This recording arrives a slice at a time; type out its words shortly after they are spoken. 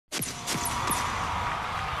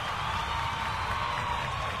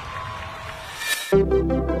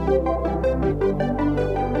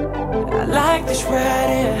this right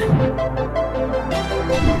here.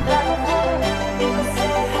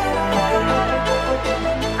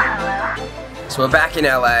 So we're back in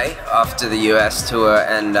LA after the US tour,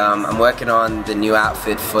 and I'm working on the new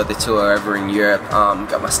outfit for the tour over in Europe.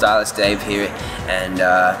 Got my stylist Dave here, and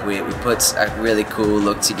we put a really cool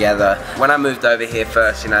look together. When I moved over here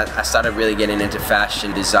first, I started really getting into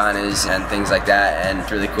fashion designers and things like that, and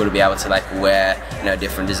it's really cool to be able to like wear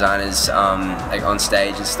different designers like on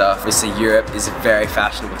stage and stuff. Obviously Europe is a very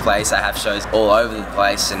fashionable place. I have shows all over the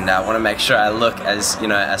place, and I want to make sure I look as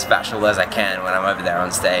as fashionable as I can when I'm over there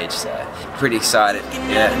on stage. So pretty excited.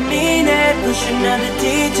 Yeah.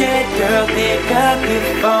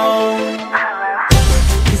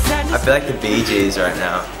 I feel like the Bee Gees right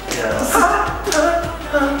now.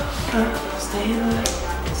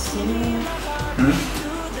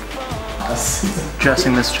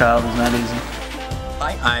 Dressing this child is not easy.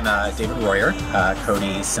 Hi, I'm David Royer,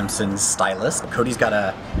 Cody Simpson's stylist. Cody's got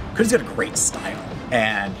a great style,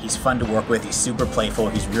 and he's fun to work with. He's super playful.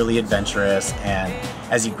 He's really adventurous, and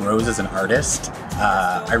as he grows as an artist,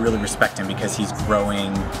 I really respect him because he's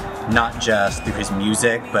growing not just through his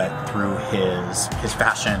music, but through his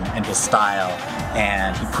fashion and his style,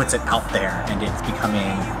 and he puts it out there, and it's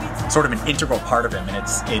becoming sort of an integral part of him, and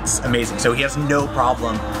it's amazing. So he has no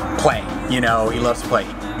problem playing. He loves to play.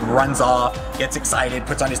 He runs off, gets excited,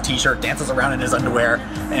 puts on his t-shirt, dances around in his underwear,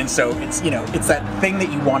 and so it's it's that thing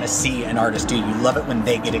that you want to see an artist do. You love it when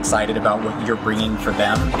they get excited about what you're bringing for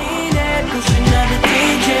them.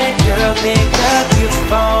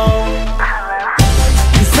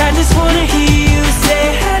 I just wanna hear you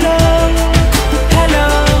say hello, hello,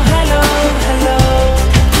 hello, hello.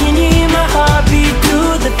 Can you hear my heartbeat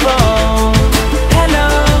through the phone? Hello,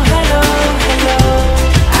 hello, hello.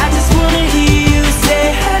 I just wanna hear you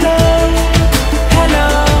say hello, hello,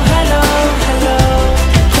 hello, hello.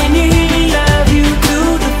 Can you hear me love you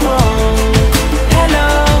through the phone? Hello,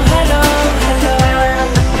 hello, hello.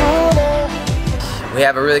 We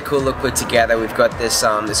have a really cool look put together. We've got this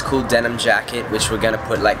this cool denim jacket, which we're gonna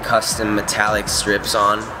put like custom metallic strips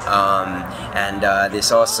on, and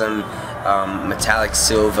this awesome metallic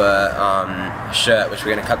silver shirt, which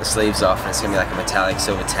we're gonna cut the sleeves off, and it's gonna be like a metallic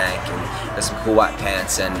silver tank, and there's some cool white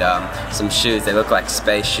pants and some shoes. They look like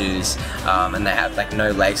space shoes, and they have like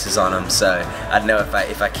no laces on them. So I don't know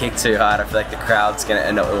if I kick too hard, I feel like the crowd's gonna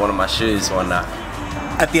end up with one of my shoes one night.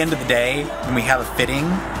 At the end of the day, when we have a fitting,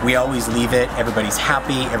 we always leave it, everybody's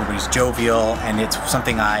happy, everybody's jovial, and it's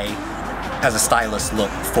something I, as a stylist,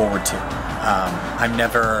 look forward to. I'm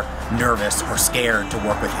never nervous or scared to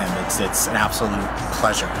work with him. It's an absolute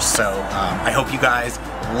pleasure. So I hope you guys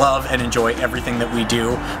love and enjoy everything that we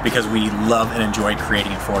do, because we love and enjoy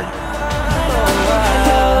creating it for you.